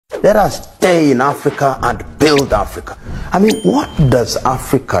Let us stay in Africa and build Africa. I mean, what does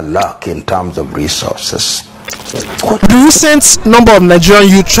Africa lack in terms of resources? The recent number of Nigerian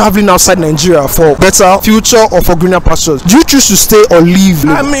youth traveling outside Nigeria for better future or for greener pastures, do you choose to stay or leave?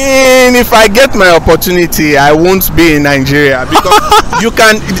 I mean, if I get my opportunity, I won't be in Nigeria, because you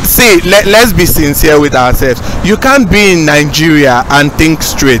can see, let's be sincere with ourselves. You can't be in Nigeria and think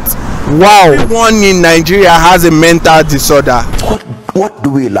straight. Wow. Everyone in Nigeria has a mental disorder. What do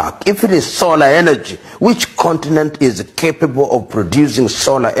we lack? If it is solar energy, which continent is capable of producing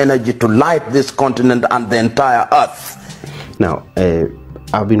solar energy to light this continent and the entire earth? Now,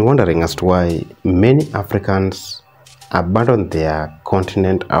 I've been wondering as to why many Africans abandon their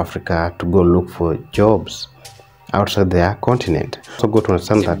continent, Africa, to go look for jobs outside their continent. So go to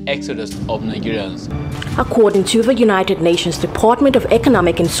understand that exodus of Nigerians. According to the United Nations Department of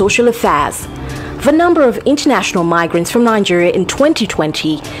Economic and Social Affairs, the number of international migrants from Nigeria in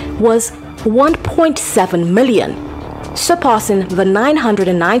 2020 was 1.7 million, surpassing the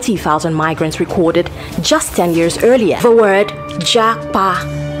 990,000 migrants recorded just 10 years earlier. The word Japa.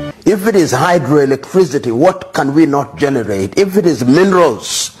 If it is hydroelectricity, what can we not generate? If it is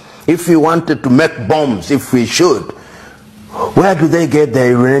minerals, if we wanted to make bombs, if we should, where do they get their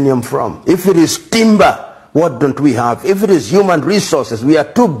uranium from? If it is timber, what don't we have? If it is human resources, we are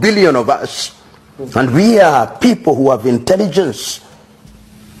 2 billion of us. And we are people who have intelligence,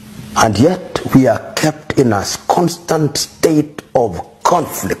 and yet we are kept in a constant state of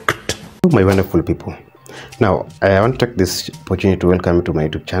conflict. My wonderful people, now I want to take this opportunity to welcome you to my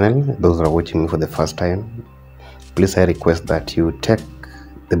YouTube channel. Those who are watching me for the first time, please I request that you take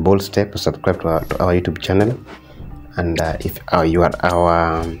the bold step to subscribe to our YouTube channel. And if you are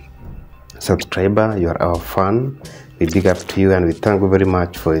our subscriber, you are our fan, we big up to you and we thank you very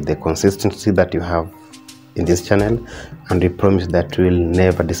much for the consistency that you have in this channel, and we promise that we will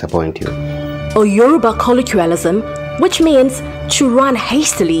never disappoint you. Or Yoruba colloquialism, which means to run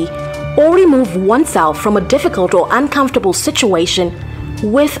hastily or remove oneself from a difficult or uncomfortable situation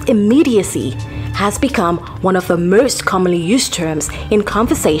with immediacy, has become one of the most commonly used terms in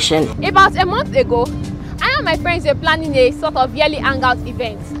conversation. About a month ago, I and my friends were planning a sort of yearly hangout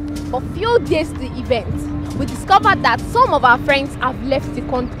event. A few days to the event, we discovered that some of our friends have left the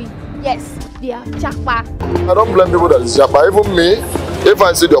country. Yes, they are Japa. I don't blame people that is Japa. Even me, if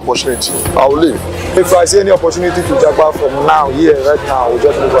I see the opportunity, I will leave. If I see any opportunity to Japa from now, here, right now, I will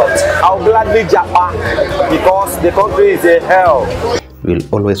just move out. I'll gladly Japa because the country is a hell. We'll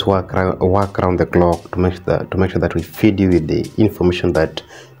always work around the clock to make sure that we feed you with the information that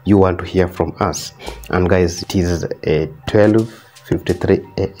you want to hear from us. And guys, it is 12:53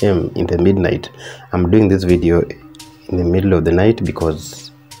 a.m. in the midnight. I'm doing this video in the middle of the night because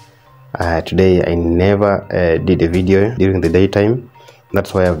today I never did a video during the daytime.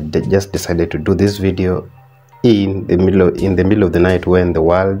 That's why I've just decided to do this video in the middle of the night, when the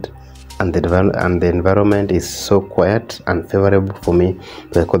world and the environment is so quiet and favorable for me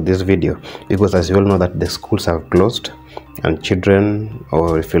to record this video, because as you all know that the schools have closed and children,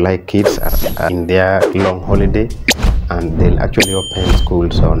 or if you like kids, are in their long holiday, and they'll actually open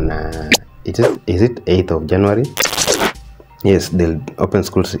schools on is it 8th of January? Yes, they'll open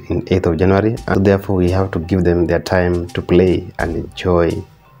schools in 8th of January, and therefore we have to give them their time to play and enjoy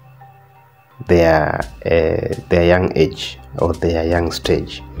their young age or their young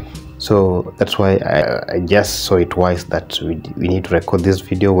stage. So that's why I just saw it wise that we need to record this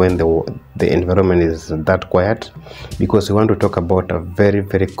video when the environment is that quiet, because we want to talk about a very,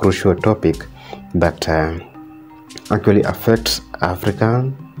 very crucial topic that actually affects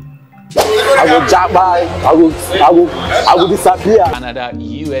Africa. I will Japa, I will disappear. Canada,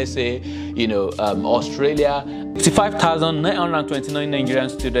 USA, Australia. 65,929 Nigerian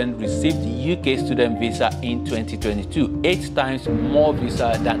students received UK student visa in 2022, 8 times more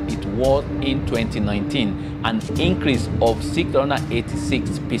visa than it was in 2019, an increase of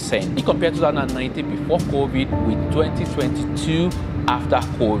 686%. Compared to 2019 before COVID with 2022 after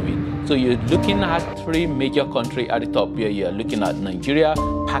COVID. So you're looking at 3 major countries at the top here. You're looking at Nigeria,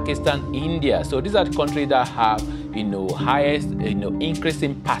 Pakistan, India. So these are the countries that have highest increase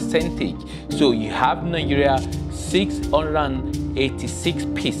in percentage. So you have Nigeria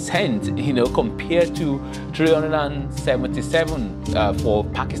 686%, compared to 377 for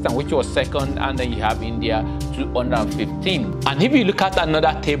Pakistan, which was second, and then you have India 215. And if you look at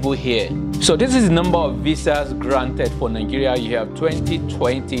another table here, so this is the number of visas granted for Nigeria. You have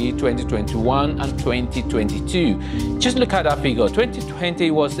 2020, 2021, and 2022. Just look at that figure.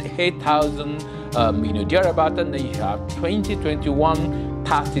 2020 was 8,000. Thereabout, and then you have 2021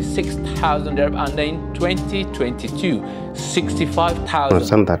 36,000 dirham, and then in 2022, 65,000.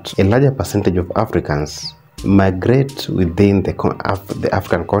 Understand that a larger percentage of Africans migrate within the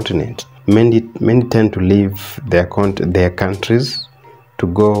African continent. Many tend to leave their countries to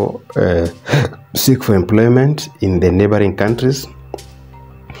go seek for employment in the neighboring countries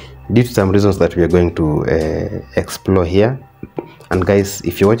due to some reasons that we are going to explore here. And guys,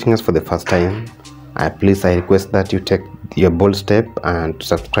 if you're watching us for the first time, please I request that you take your bold step and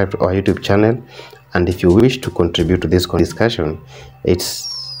subscribe to our YouTube channel. And if you wish to contribute to this discussion,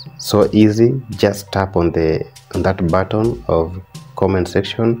 it's so easy. Just tap on that button of comment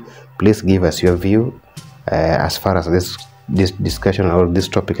section. Please give us your view as far as this discussion or this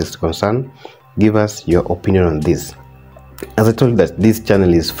topic is concerned. Give us your opinion on this. As I told you, that this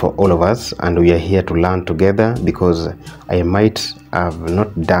channel is for all of us, and we are here to learn together, because I might have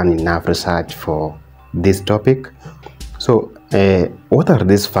not done enough research for this topic. So what are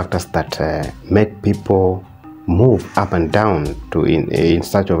these factors that make people move up and down to in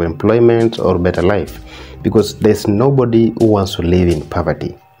search of employment or better life? Because there's nobody who wants to live in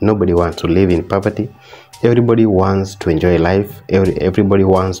poverty. Nobody wants to live in poverty. Everybody wants to enjoy life. Everybody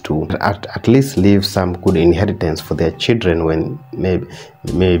wants to at least leave some good inheritance for their children when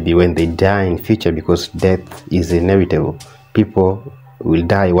maybe when they die in future, because death is inevitable. People will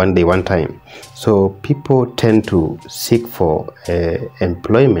die one day, one time. So people tend to seek for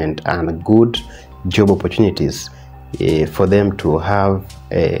employment and good job opportunities for them to have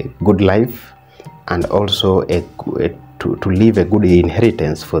a good life, and also to leave a good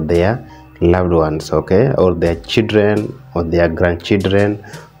inheritance for their loved ones, okay, or their children or their grandchildren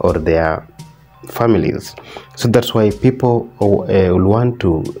or their families. So that's why people will want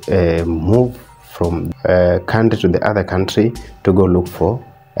to move from country to the other country to go look for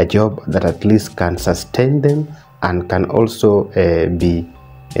a job that at least can sustain them and can also be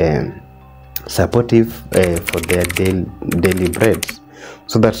supportive for their daily breads.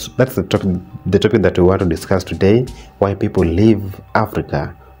 So that's the topic that we want to discuss today: why people leave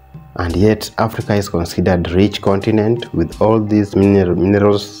Africa. And yet Africa is considered a rich continent with all these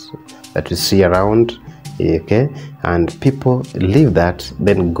minerals that we see around, okay? And people leave that,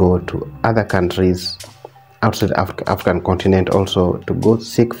 then go to other countries outside African continent also to go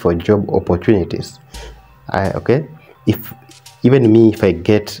seek for job opportunities. Okay, if I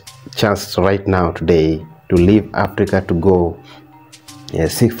get chance right now today to leave Africa to go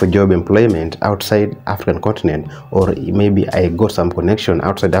seek for job employment outside African continent, or maybe I got some connection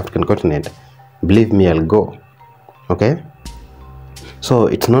outside African continent, believe me, I'll go. Okay, so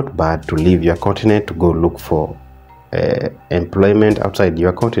it's not bad to leave your continent to go look for employment outside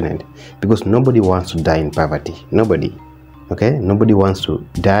your continent, because nobody wants to die in poverty. Nobody. Okay, nobody wants to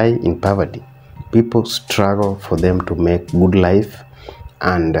die in poverty. People struggle for them to make good life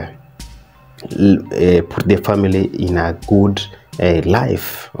and put their family in a good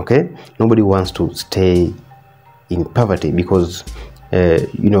life. Okay, nobody wants to stay in poverty, because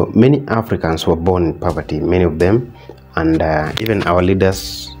many Africans were born in poverty, many of them, and even our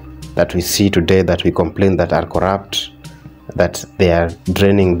leaders that we see today, that we complain that are corrupt, that they are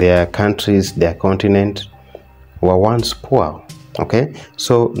draining their countries, their continent, were once poor. Okay,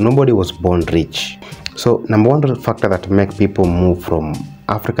 so nobody was born rich. So number one factor that make people move from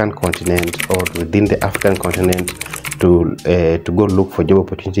African continent or within the African continent to go look for job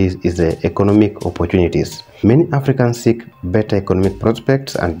opportunities is the economic opportunities. Many Africans seek better economic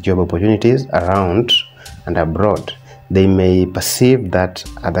prospects and job opportunities around and abroad. They may perceive that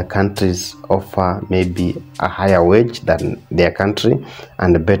other countries offer maybe a higher wage than their country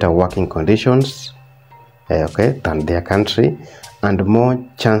and better working conditions, than their country, and more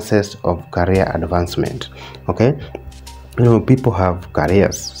chances of career advancement. Okay, people have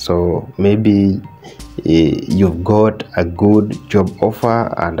careers, so maybe you've got a good job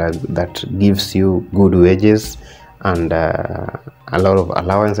offer and that gives you good wages and a lot of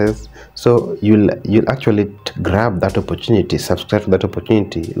allowances, so you'll actually grab that opportunity, subscribe to that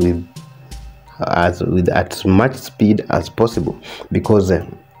opportunity with as much speed as possible, because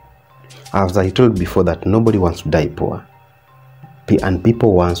as I told before, that nobody wants to die poor, and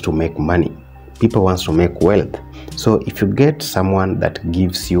people wants to make money, people wants to make wealth. So if you get someone that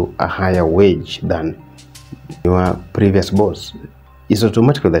gives you a higher wage than your previous boss, it's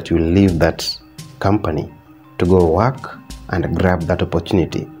automatically that you leave that company to go work and grab that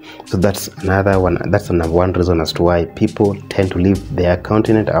opportunity. So that's another one. That's the number one reason as to why people tend to leave their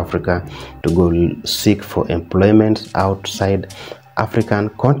continent, Africa, to go seek for employment outside African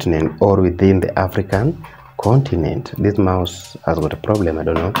continent or within the African continent. This mouse has got a problem, I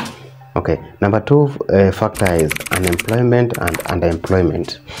don't know. Okay, number two factor is unemployment and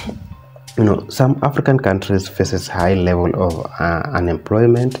underemployment. Some African countries faces high level of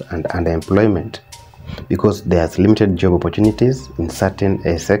unemployment and underemployment because there's limited job opportunities in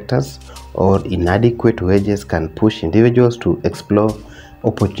certain sectors, or inadequate wages can push individuals to explore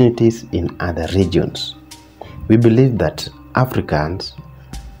opportunities in other regions. We believe that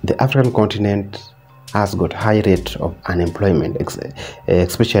the African continent has got high rate of unemployment,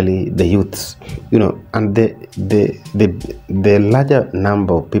 especially the youths, and the larger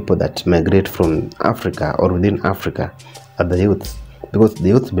number of people that migrate from Africa or within Africa are the youths, because the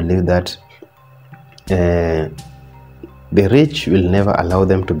youths believe that the rich will never allow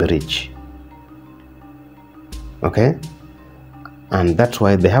them to be rich. Okay, and that's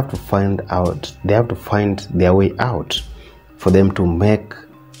why they have to find their way out for them to make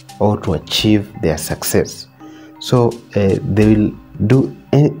or to achieve their success. So they will do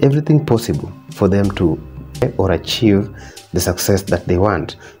everything possible for them to or achieve the success that they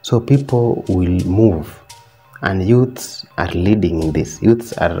want. So people will move, and youths are leading in this.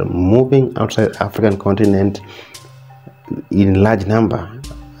 Youths are moving outside African continent in large number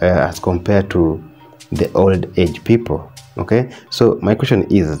as compared to the old age people. Okay, so my question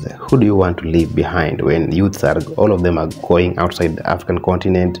is, who do you want to leave behind when youths all of them are going outside the African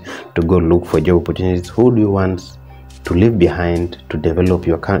continent to go look for job opportunities? Who do you want to leave behind to develop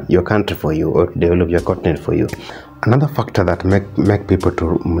your country for you, or to develop your continent for you? Another factor that make people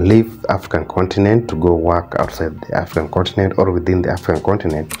to leave African continent to go work outside the African continent or within the African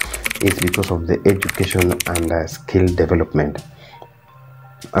continent is because of the education and skill development.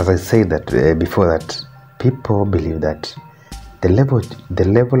 As I said that before, that people believe that the level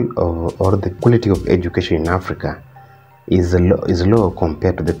of or the quality of education in Africa is low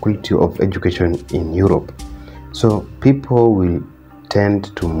compared to the quality of education in Europe. So people will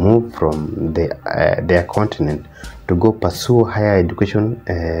tend to move from their continent to go pursue higher education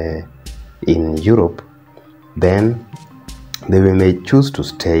in Europe. Then they may choose to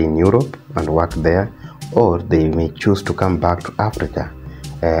stay in Europe and work there, or they may choose to come back to Africa,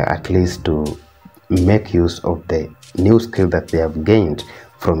 at least to make use of the new skill that they have gained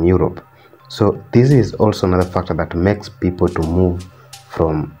from Europe. So this is also another factor that makes people to move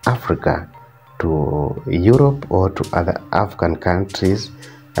from Africa to Europe or to other African countries,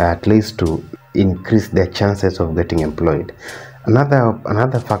 at least to increase their chances of getting employed.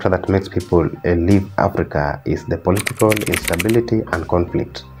 Another factor that makes people leave Africa is the political instability and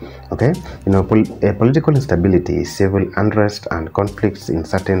conflict. Okay, political instability, civil unrest, and conflicts in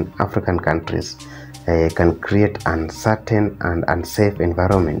certain African countries can create uncertain and unsafe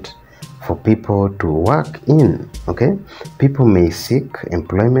environment for people to work in. Okay, people may seek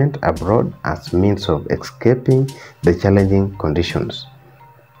employment abroad as means of escaping the challenging conditions.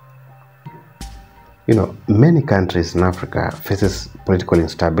 Many countries in Africa faces political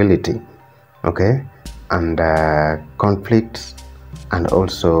instability, okay, and conflicts, and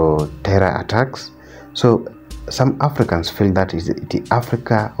also terror attacks. So some Africans feel that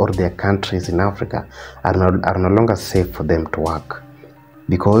Africa or their countries in Africa are no longer safe for them to work,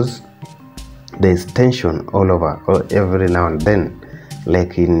 because there is tension all over, or every now and then,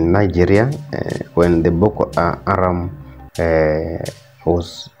 like in Nigeria, when the Boko Haram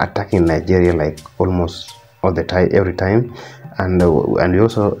was attacking Nigeria like almost all the time, every time, and we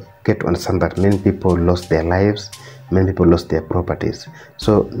also get to understand that many people lost their lives, many people lost their properties.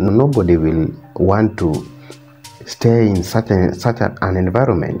 So nobody will want to stay in such an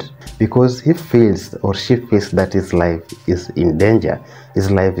environment, because he feels or she feels that his life is in danger,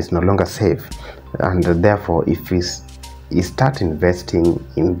 his life is no longer safe, and therefore if he start investing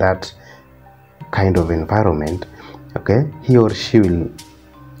in that kind of environment, okay, he or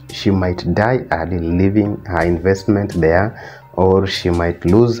she might die early leaving her investment there, or she might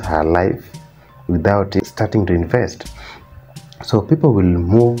lose her life without starting to invest. So people will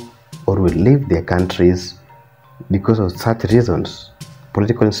move or will leave their countries because of such reasons: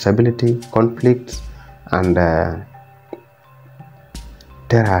 political instability, conflicts, and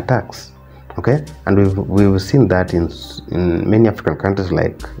terror attacks. Okay, and we've seen that in many African countries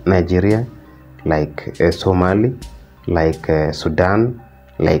like Nigeria, like Somali, like Sudan,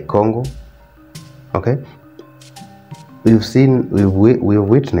 like Congo. Okay, we've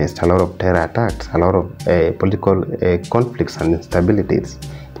witnessed a lot of terror attacks, a lot of political conflicts and instabilities.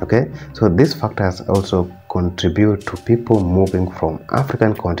 Okay, so these factors also contribute to people moving from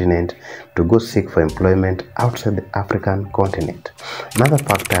African continent to go seek for employment outside the African continent. Another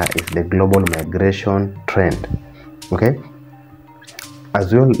factor is the global migration trend. Okay,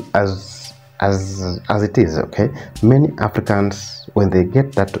 as well as it is, okay, many Africans, when they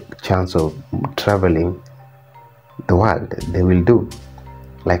get that chance of traveling the world, they will do.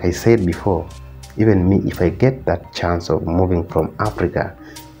 Like I said before, even me, if I get that chance of moving from Africa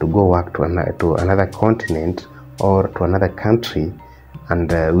to go work to another continent or to another country,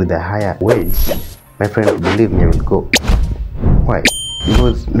 and with a higher wage, my friend, believe me, I will go. Why?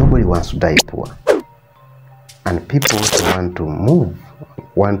 Because nobody wants to die poor, and people want to move,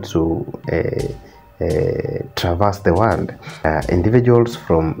 want to traverse the world. Individuals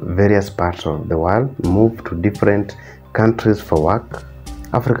from various parts of the world move to different countries for work.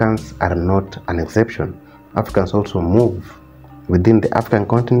 Africans are not an exception. Africans also move within the African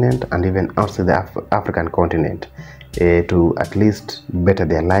continent and even outside the African continent to at least better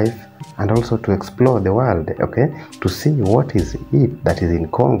their life and also to explore the world, okay? To see what is it that is in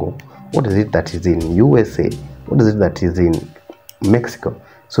Congo, what is it that is in USA, what is it that is in Mexico.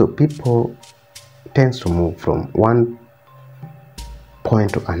 So people tends to move from one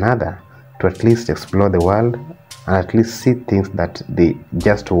point to another to at least explore the world and at least see things that they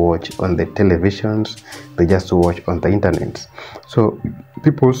just watch on the televisions, they just watch on the internet. So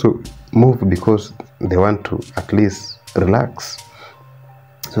people also move because they want to at least relax.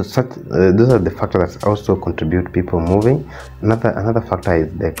 So those are the factors that also contribute people moving. Another factor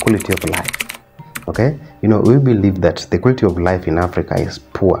is the quality of life. Okay, you know, we believe that the quality of life in Africa is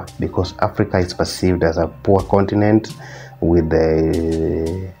poor because Africa is perceived as a poor continent with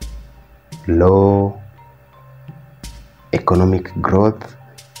a low economic growth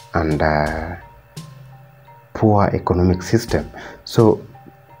and poor economic system. So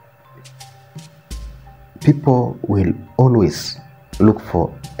people will always look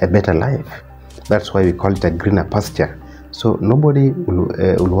for a better life. That's why we call it a greener pasture. So nobody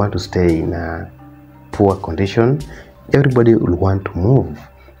will want to stay in a poor condition. Everybody will want to move,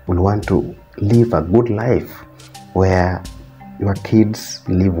 will want to live a good life where your kids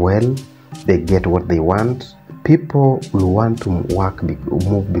live well, they get what they want. People will want to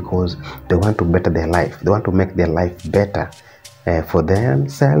move because they want to better their life. They want to make their life better for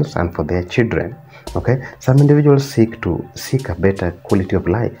themselves and for their children. Okay, some individuals seek a better quality of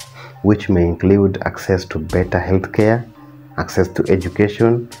life, which may include access to better healthcare, access to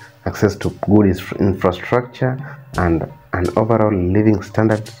education, access to good infrastructure, and an overall living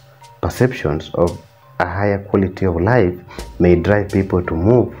standards. Perceptions of a higher quality of life may drive people to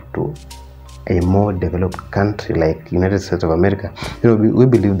move to a more developed country like United States of America. You know, we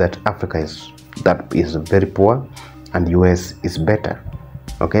believe that Africa is very poor and US is better.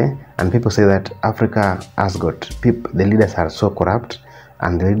 Okay, and people say that Africa has got people, the leaders are so corrupt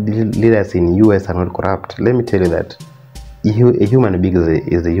and the leaders in US are not corrupt. Let me tell you that a human being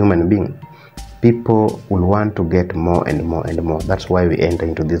is a human being. People will want to get more and more and more. That's why we enter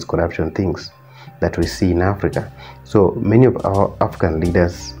into these corruption things that we see in Africa. So many of our African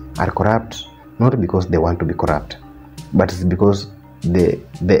leaders are corrupt, not because they want to be corrupt, but it's because the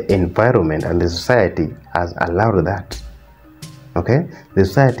environment and the society has allowed that. Okay, the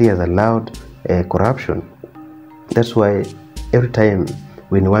society has allowed corruption. That's why every time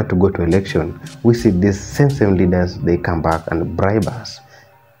when we want to go to election, we see these same leaders, they come back and bribe us.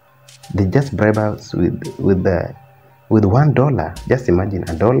 They just bribe us with $1. Just imagine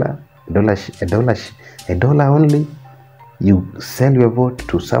a dollar only. You sell your vote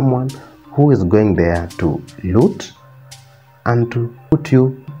to someone who is going there to loot and to put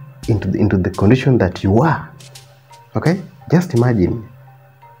you into the condition that you are. Okay, just imagine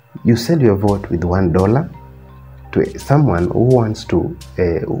you sell your vote with $1 to someone who wants to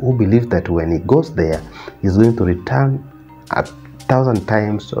who believes that when he goes there he's going to return 1,000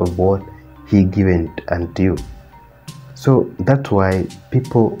 times of what he given unto you. So that's why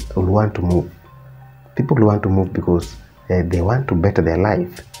people will want to move. People will want to move because they want to better their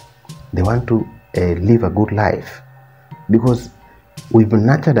life. They want to live a good life, because we've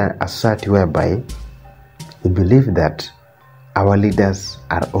nurtured a society whereby we believe that our leaders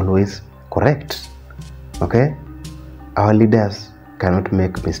are always correct. Okay, our leaders cannot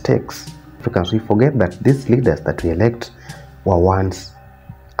make mistakes. Africans, we forget that these leaders that we elect were once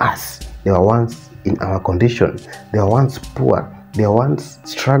us. They were once in our condition. They were once poor. They were once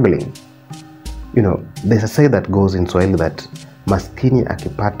struggling. You know, there's a say that goes in Swahili that maskini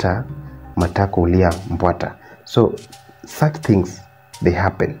akipata matako ulia mbwata. So such things, they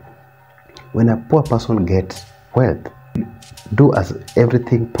happen. When a poor person gets wealth, do as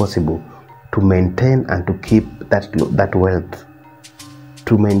everything possible to maintain and to keep that wealth,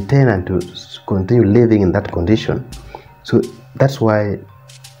 to maintain and to continue living in that condition. So that's why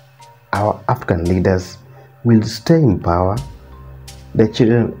our African leaders will stay in power. Their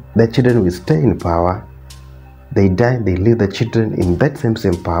children will stay in power, they die, they leave the children in that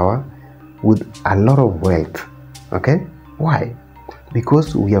same power with a lot of wealth. Okay, why?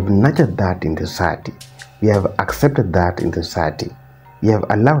 Because we have nurtured that in the society, we have accepted that in the society, we have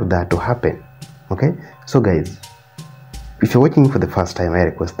allowed that to happen. Okay, so guys, if you're watching for the first time, I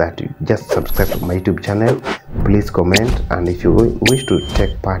request that you just subscribe to my YouTube channel, please comment, and if you wish to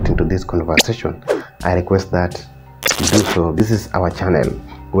take part into this conversation, I request that you do so. This is our channel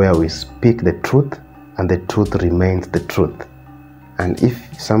where we speak the truth, and the truth remains the truth. And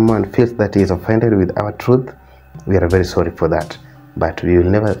if someone feels that he is offended with our truth, we are very sorry for that, but we will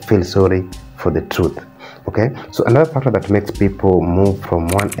never feel sorry for the truth. Okay, so another factor that makes people move from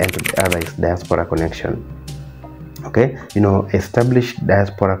one end to the other is diaspora connection. Okay, you know, established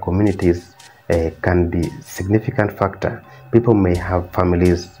diaspora communities can be significant factor. People may have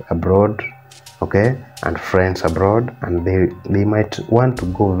families abroad, okay, and friends abroad, and they might want to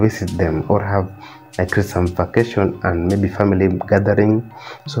go visit them or have some vacation and maybe family gathering.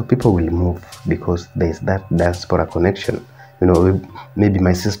 So people will move because there is that diaspora connection. You know, maybe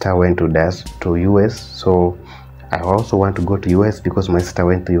my sister went to US, so I also want to go to US because my sister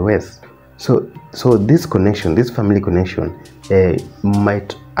went to US. So this connection, this family connection,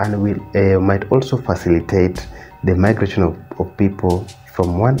 might also facilitate the migration of people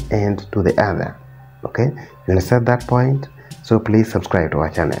from one end to the other. Okay, you understand that point? So please subscribe to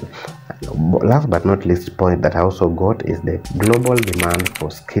our channel. Last but not least point that I also got is the global demand for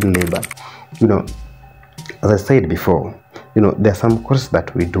skilled labor. You know, as I said before, you know, there are some courses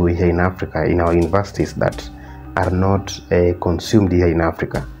that we do here in Africa in our universities that are not consumed here in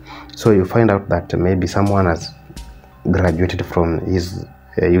Africa. So you find out that maybe someone has graduated from his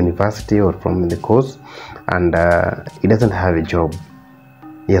university or from the course, and he doesn't have a job.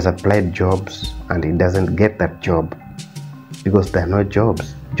 He has applied jobs and he doesn't get that job because there are no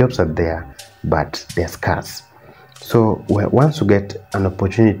jobs. Jobs are there, but they're scarce. So once you get an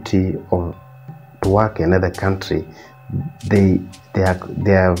opportunity to work in another country, they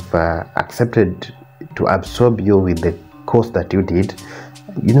have accepted to absorb you with the course that you did.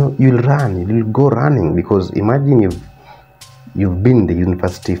 You know, you'll go running, because imagine you've been in the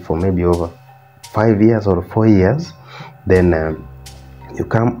university for maybe over 5 years or 4 years, then you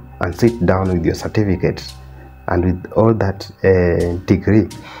come and sit down with your certificates and with all that degree.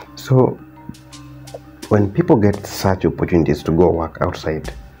 So when people get such opportunities to go work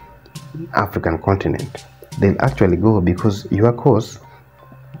outside African continent, they'll actually go because your course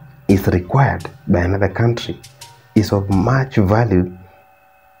is required by another country, is of much value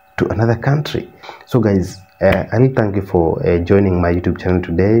to another country. So guys, I really thank you for joining my YouTube channel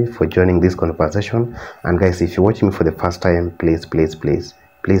today, for joining this conversation. And guys, if you're watching me for the first time, please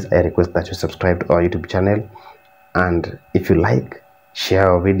I request that you subscribe to our YouTube channel, and if you like, share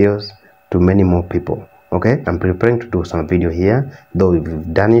our videos to many more people. Okay, I'm preparing to do some video here, though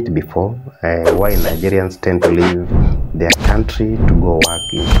we've done it before, why Nigerians tend to leave their country to go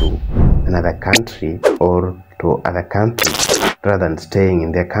work into another country or to other countries rather than staying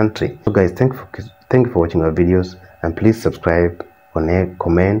in their country. So guys, thank you for watching our videos, and please subscribe,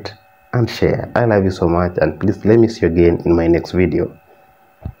 comment and share. I love you so much, and please let me see you again in my next video.